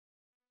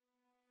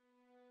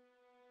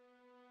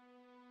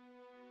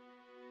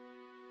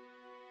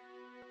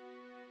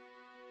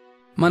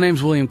My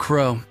name's William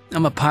Crowe.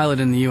 I'm a pilot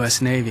in the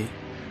U.S. Navy.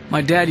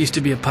 My dad used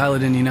to be a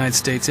pilot in the United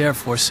States Air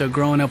Force, so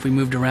growing up we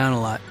moved around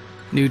a lot.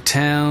 New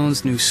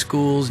towns, new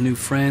schools, new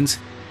friends.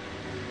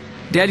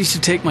 Dad used to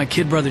take my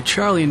kid brother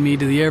Charlie and me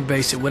to the air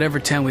base at whatever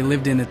town we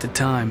lived in at the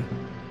time.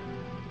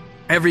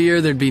 Every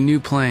year there'd be new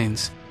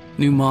planes,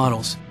 new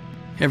models.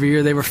 Every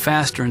year they were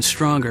faster and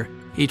stronger,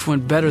 each one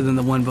better than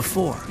the one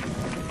before.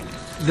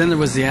 Then there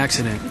was the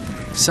accident.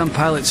 Some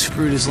pilot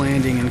screwed his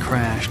landing and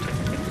crashed.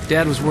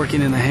 Dad was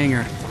working in the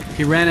hangar.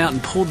 He ran out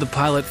and pulled the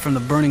pilot from the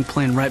burning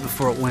plane right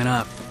before it went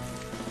up.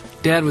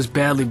 Dad was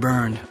badly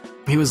burned.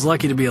 He was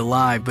lucky to be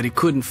alive, but he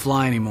couldn't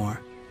fly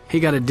anymore. He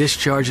got a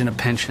discharge and a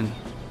pension.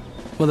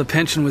 Well, the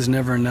pension was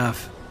never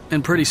enough,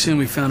 and pretty soon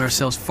we found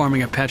ourselves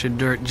farming a patch of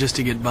dirt just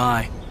to get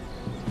by.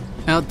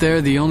 Out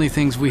there, the only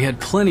things we had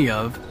plenty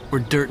of were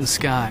dirt and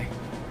sky.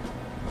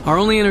 Our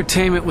only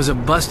entertainment was a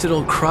busted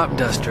old crop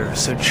duster,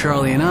 so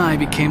Charlie and I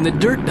became the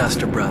Dirt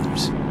Duster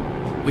Brothers.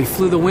 We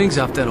flew the wings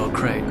off that old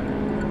crate.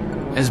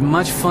 As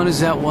much fun as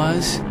that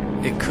was,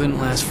 it couldn't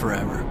last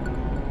forever.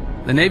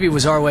 The Navy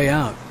was our way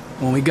out.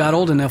 When we got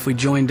old enough, we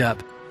joined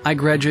up. I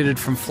graduated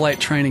from flight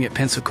training at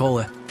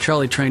Pensacola.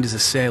 Charlie trained as a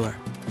sailor.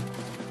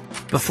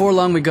 Before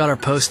long, we got our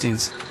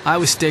postings. I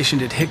was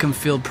stationed at Hickam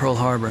Field, Pearl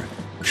Harbor.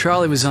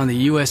 Charlie was on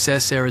the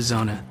USS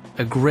Arizona,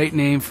 a great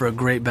name for a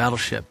great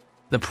battleship,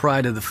 the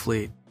pride of the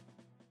fleet.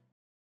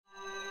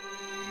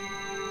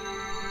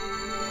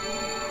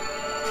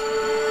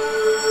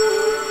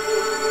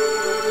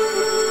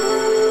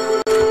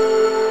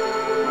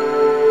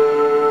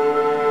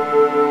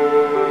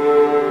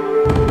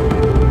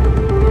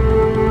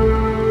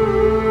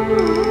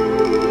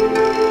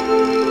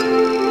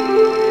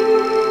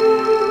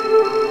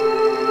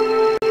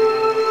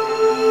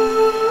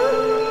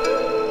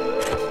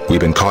 We've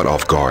been caught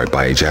off guard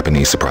by a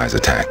Japanese surprise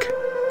attack.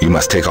 You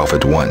must take off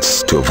at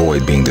once to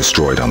avoid being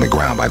destroyed on the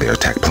ground by their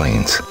attack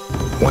planes.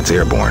 Once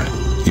airborne,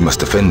 you must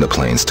defend the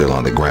planes still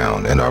on the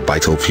ground and our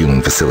vital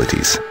fueling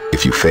facilities.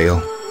 If you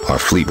fail, our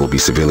fleet will be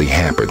severely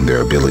hampered in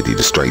their ability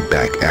to strike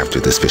back after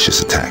this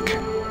vicious attack.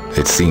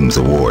 It seems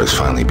the war has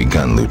finally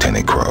begun,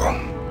 Lieutenant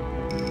Crowe.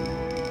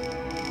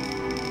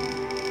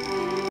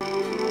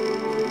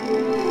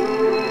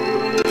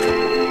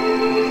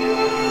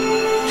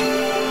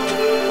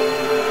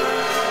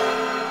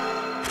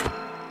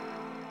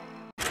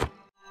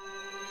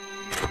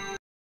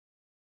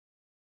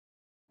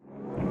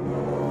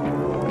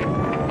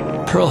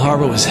 Pearl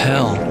Harbor was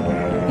hell.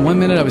 One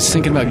minute I was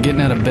thinking about getting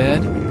out of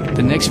bed,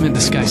 the next minute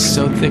the sky's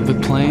so thick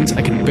with planes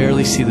I could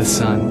barely see the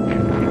sun.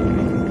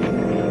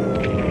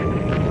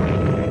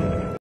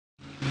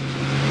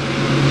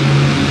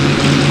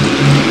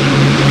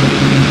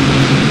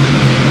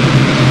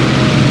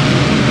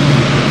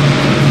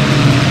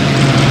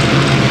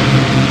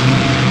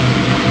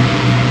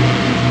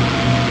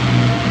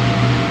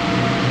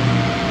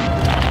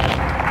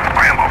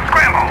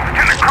 Scramble!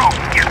 Lieutenant Crowe,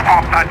 get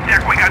off that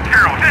deck, we got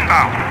zeros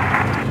inbound!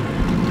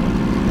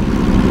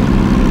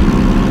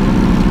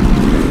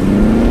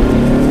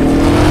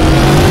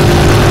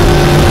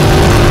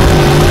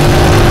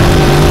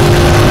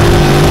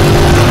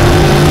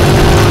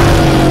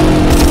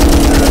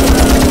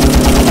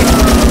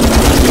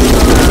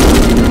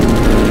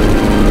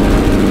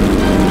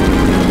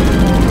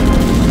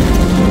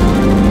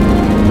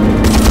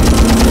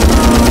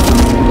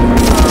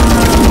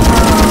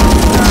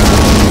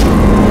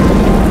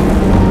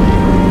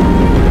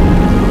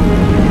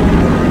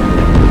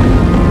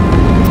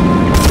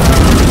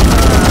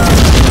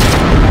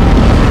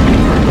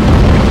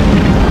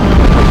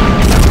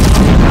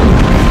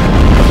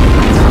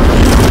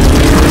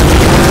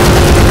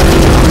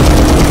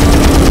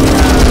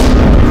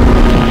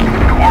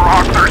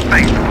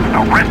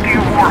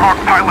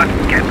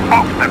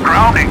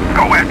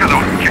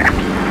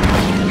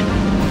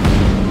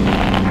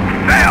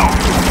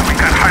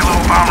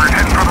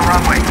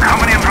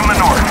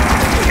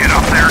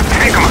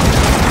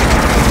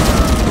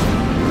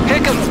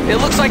 It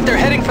looks like they're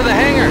heading for the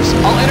hangars.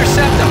 I'll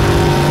intercept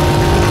them.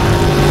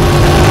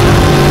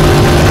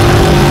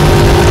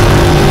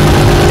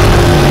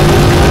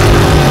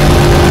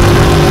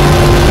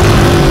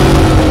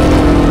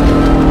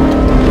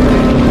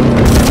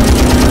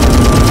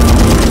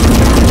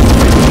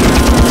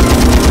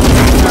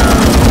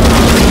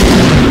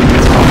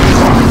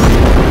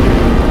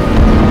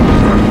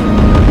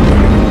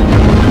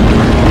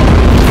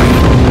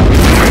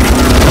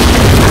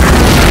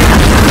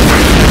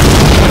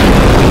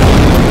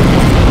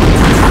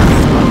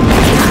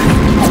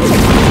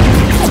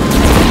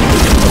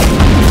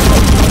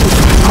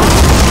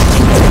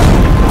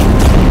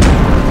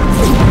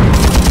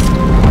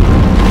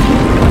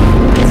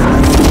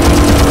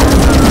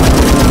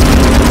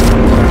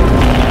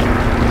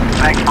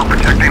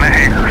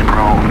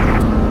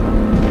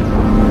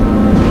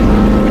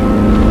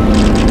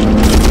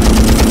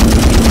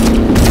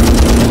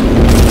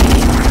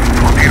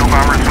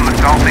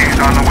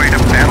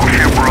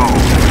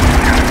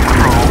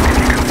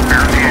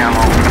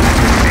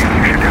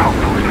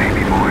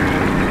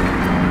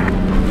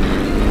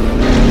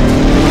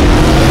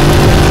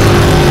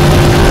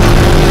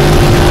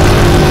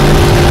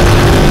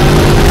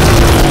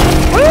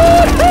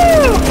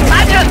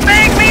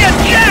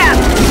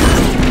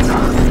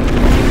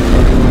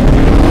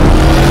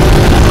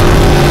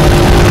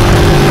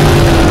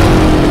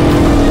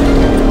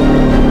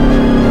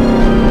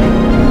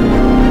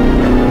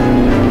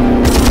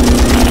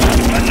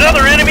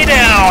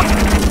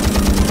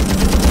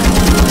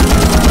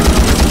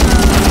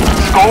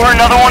 Score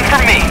another one for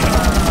me.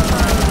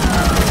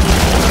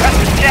 That's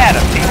the data,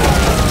 people.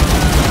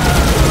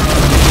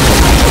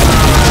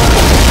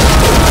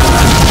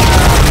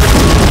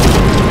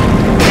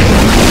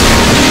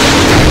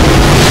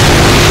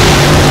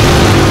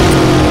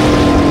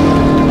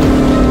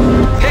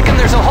 Hickam,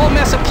 there's a whole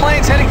mess of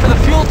planes heading for the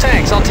fuel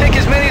tanks. I'll take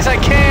as many as I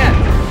can.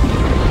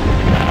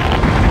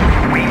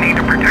 We need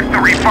to protect the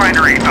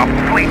refinery. The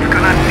fleet's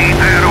gonna need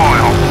that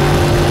oil.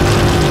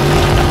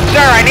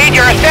 Sir, I need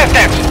your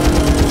assistance.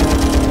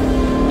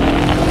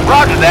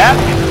 Roger that.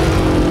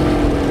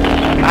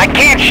 I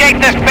can't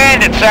shake this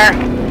bandit, sir.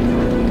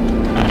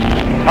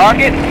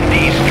 Target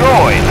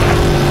destroyed.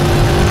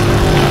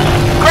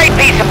 Great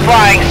piece of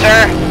flying,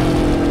 sir.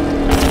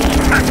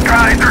 The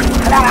skies are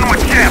swarming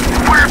with jets.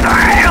 Where the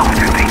hell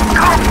did they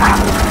come from?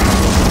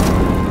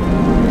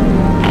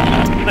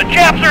 The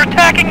Japs are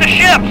attacking the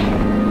ships.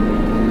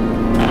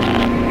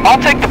 I'll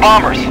take the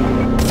bombers.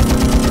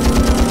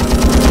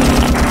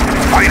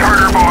 Fight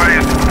harder,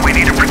 boys. We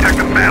need to protect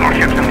the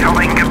battleships until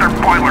they can get their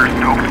boilers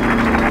stoked.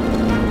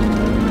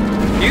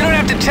 You don't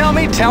have to tell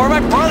me, Tower. My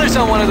brother's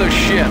on one of those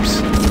ships.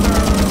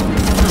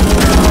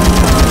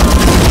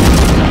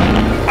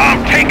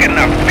 I'm taking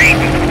the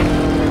beating.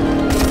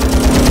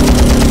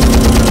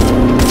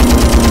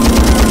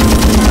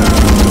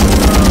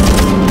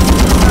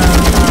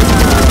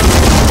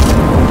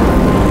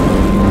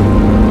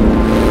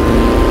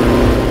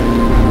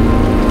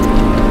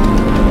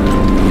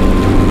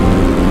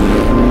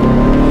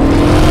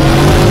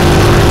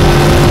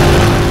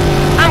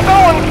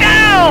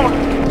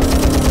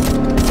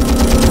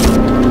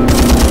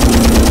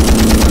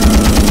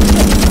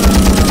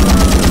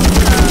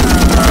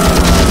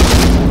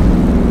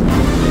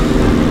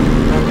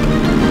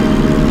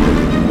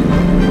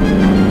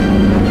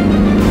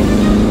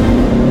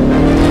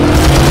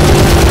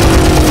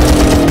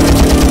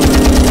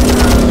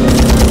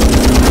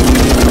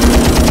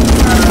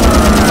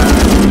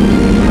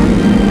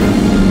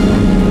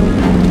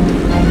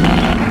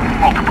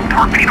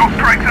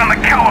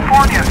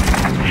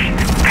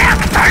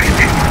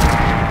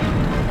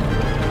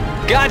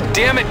 God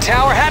damn it,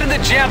 Tower. How did the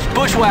Japs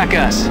bushwhack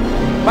us?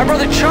 My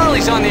brother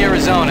Charlie's on the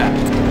Arizona.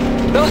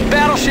 Those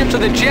battleships are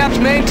the Japs'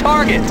 main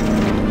target.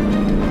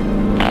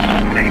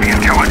 Navy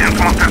intelligence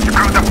wants to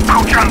screw the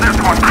pooch on this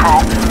one,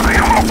 Crowe. I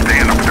hope they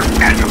end up with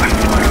their ambulance.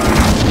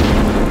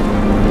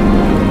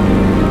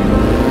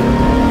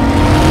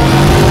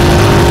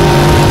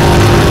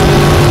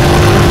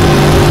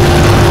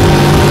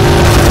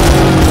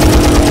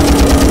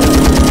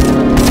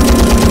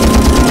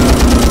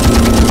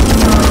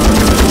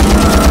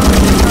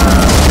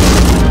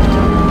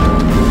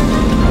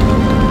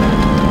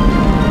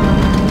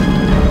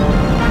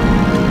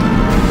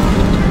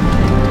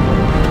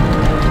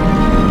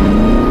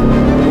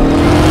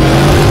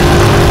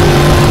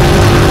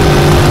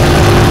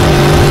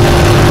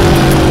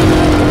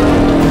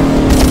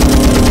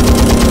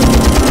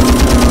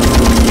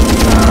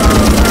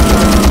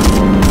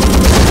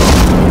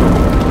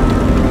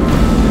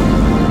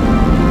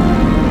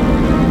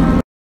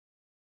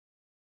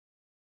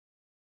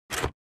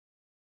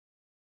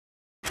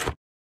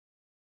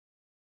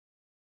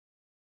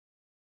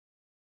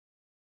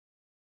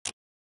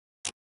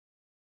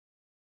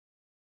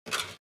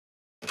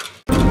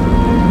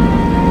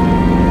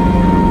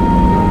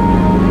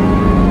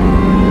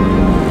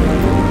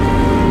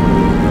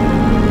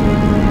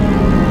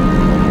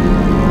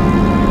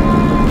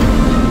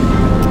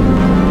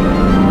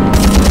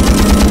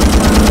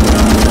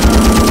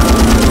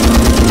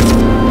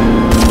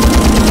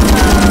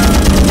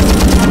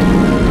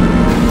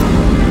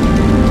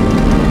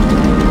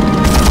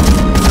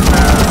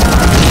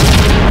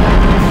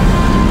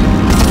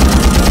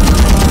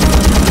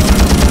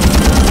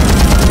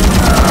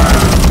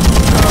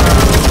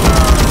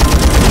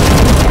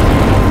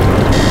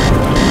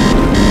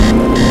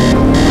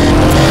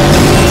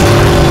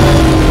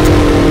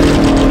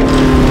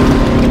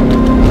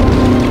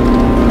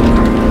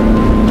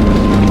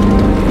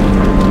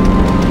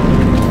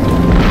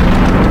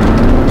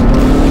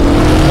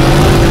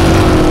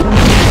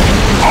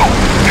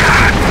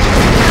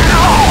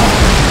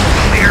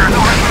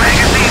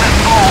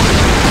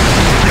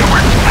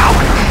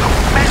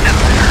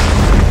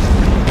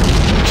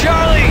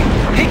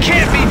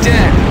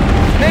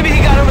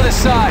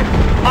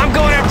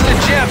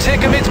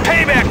 Hickam, it's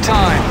payback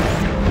time!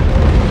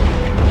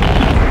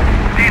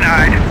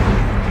 Denied.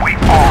 We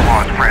all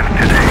lost friends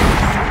today.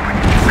 But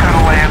you gotta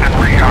land and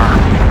rearm.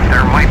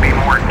 There might be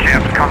more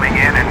Japs coming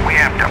in, and we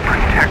have to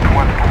protect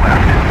what's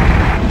left.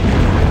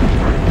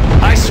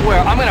 I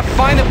swear, I'm gonna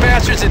find the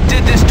bastards that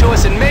did this to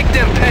us and make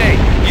them pay.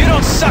 You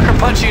don't sucker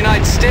punch the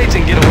United States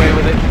and get away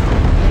with it.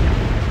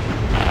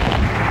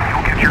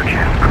 You'll get your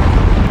chance, Crowe.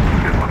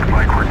 It looks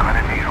like we're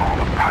gonna need all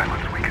the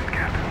pilots we can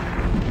get.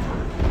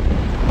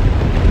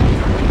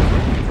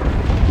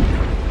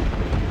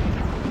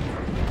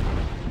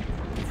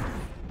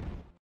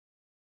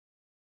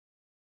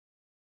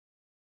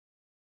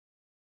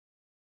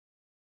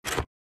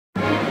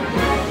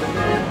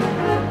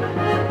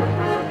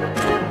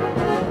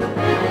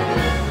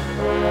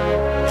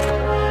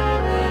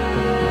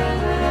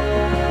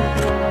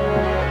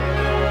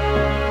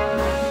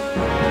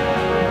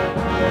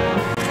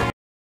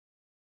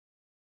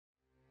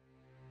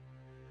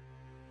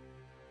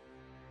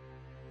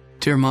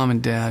 Dear Mom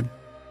and Dad,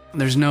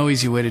 there's no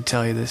easy way to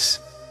tell you this.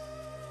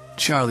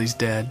 Charlie's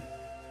dead.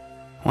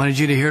 Wanted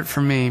you to hear it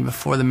from me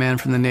before the man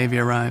from the Navy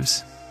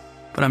arrives,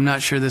 but I'm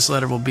not sure this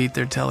letter will beat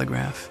their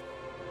telegraph.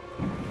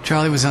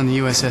 Charlie was on the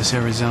USS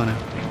Arizona,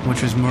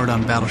 which was moored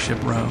on Battleship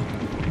Row.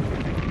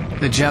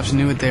 The Japs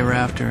knew what they were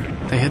after.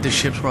 They hid the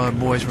ships while our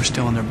boys were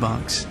still in their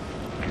bunks.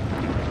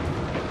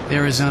 The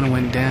Arizona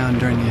went down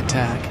during the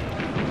attack.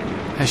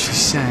 As she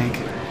sank,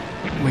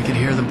 we could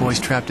hear the boys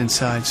trapped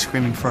inside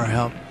screaming for our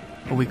help,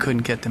 but we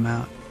couldn't get them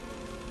out.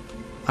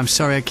 I'm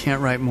sorry I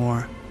can't write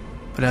more,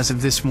 but as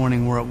of this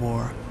morning, we're at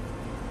war.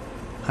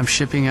 I'm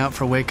shipping out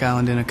for Wake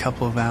Island in a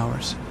couple of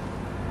hours.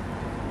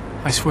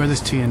 I swear this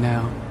to you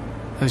now.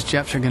 Those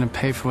Japs are going to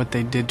pay for what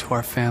they did to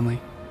our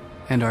family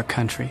and our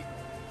country.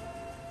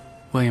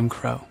 William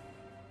Crowe.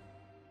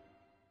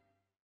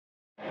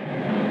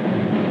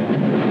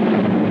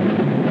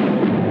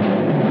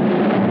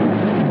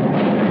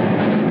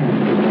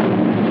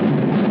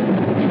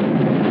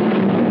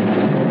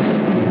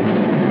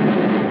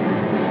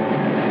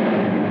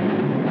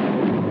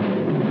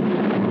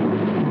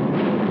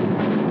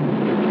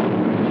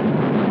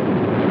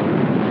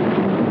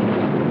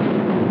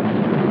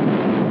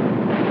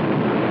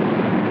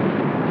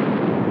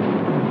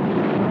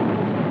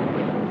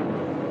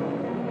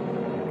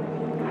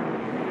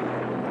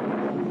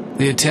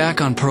 The attack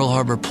on Pearl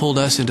Harbor pulled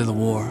us into the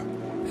war.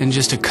 In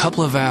just a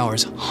couple of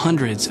hours,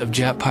 hundreds of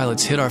Jap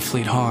pilots hit our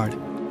fleet hard,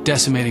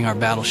 decimating our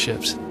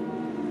battleships.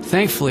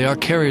 Thankfully, our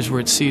carriers were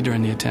at sea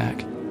during the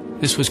attack.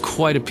 This was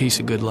quite a piece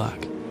of good luck.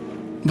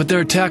 But their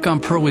attack on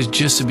Pearl was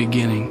just the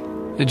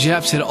beginning. The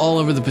Japs hit all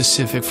over the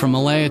Pacific, from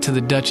Malaya to the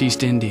Dutch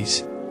East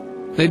Indies.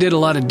 They did a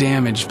lot of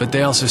damage, but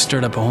they also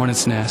stirred up a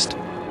hornet's nest.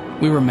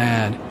 We were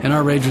mad, and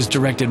our rage was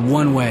directed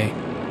one way,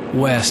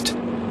 west,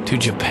 to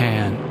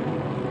Japan.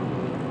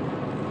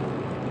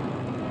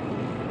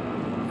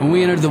 When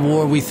we entered the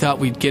war, we thought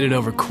we'd get it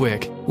over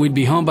quick. We'd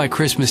be home by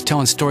Christmas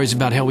telling stories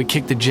about how we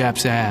kicked the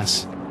Japs'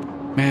 ass.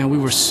 Man, we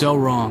were so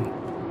wrong.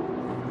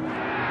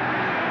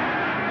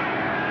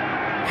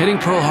 Hitting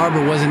Pearl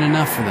Harbor wasn't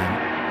enough for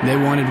them. They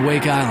wanted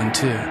Wake Island,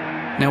 too.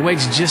 Now,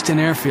 Wake's just an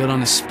airfield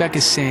on a speck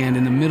of sand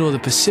in the middle of the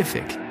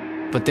Pacific,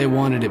 but they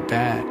wanted it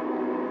bad.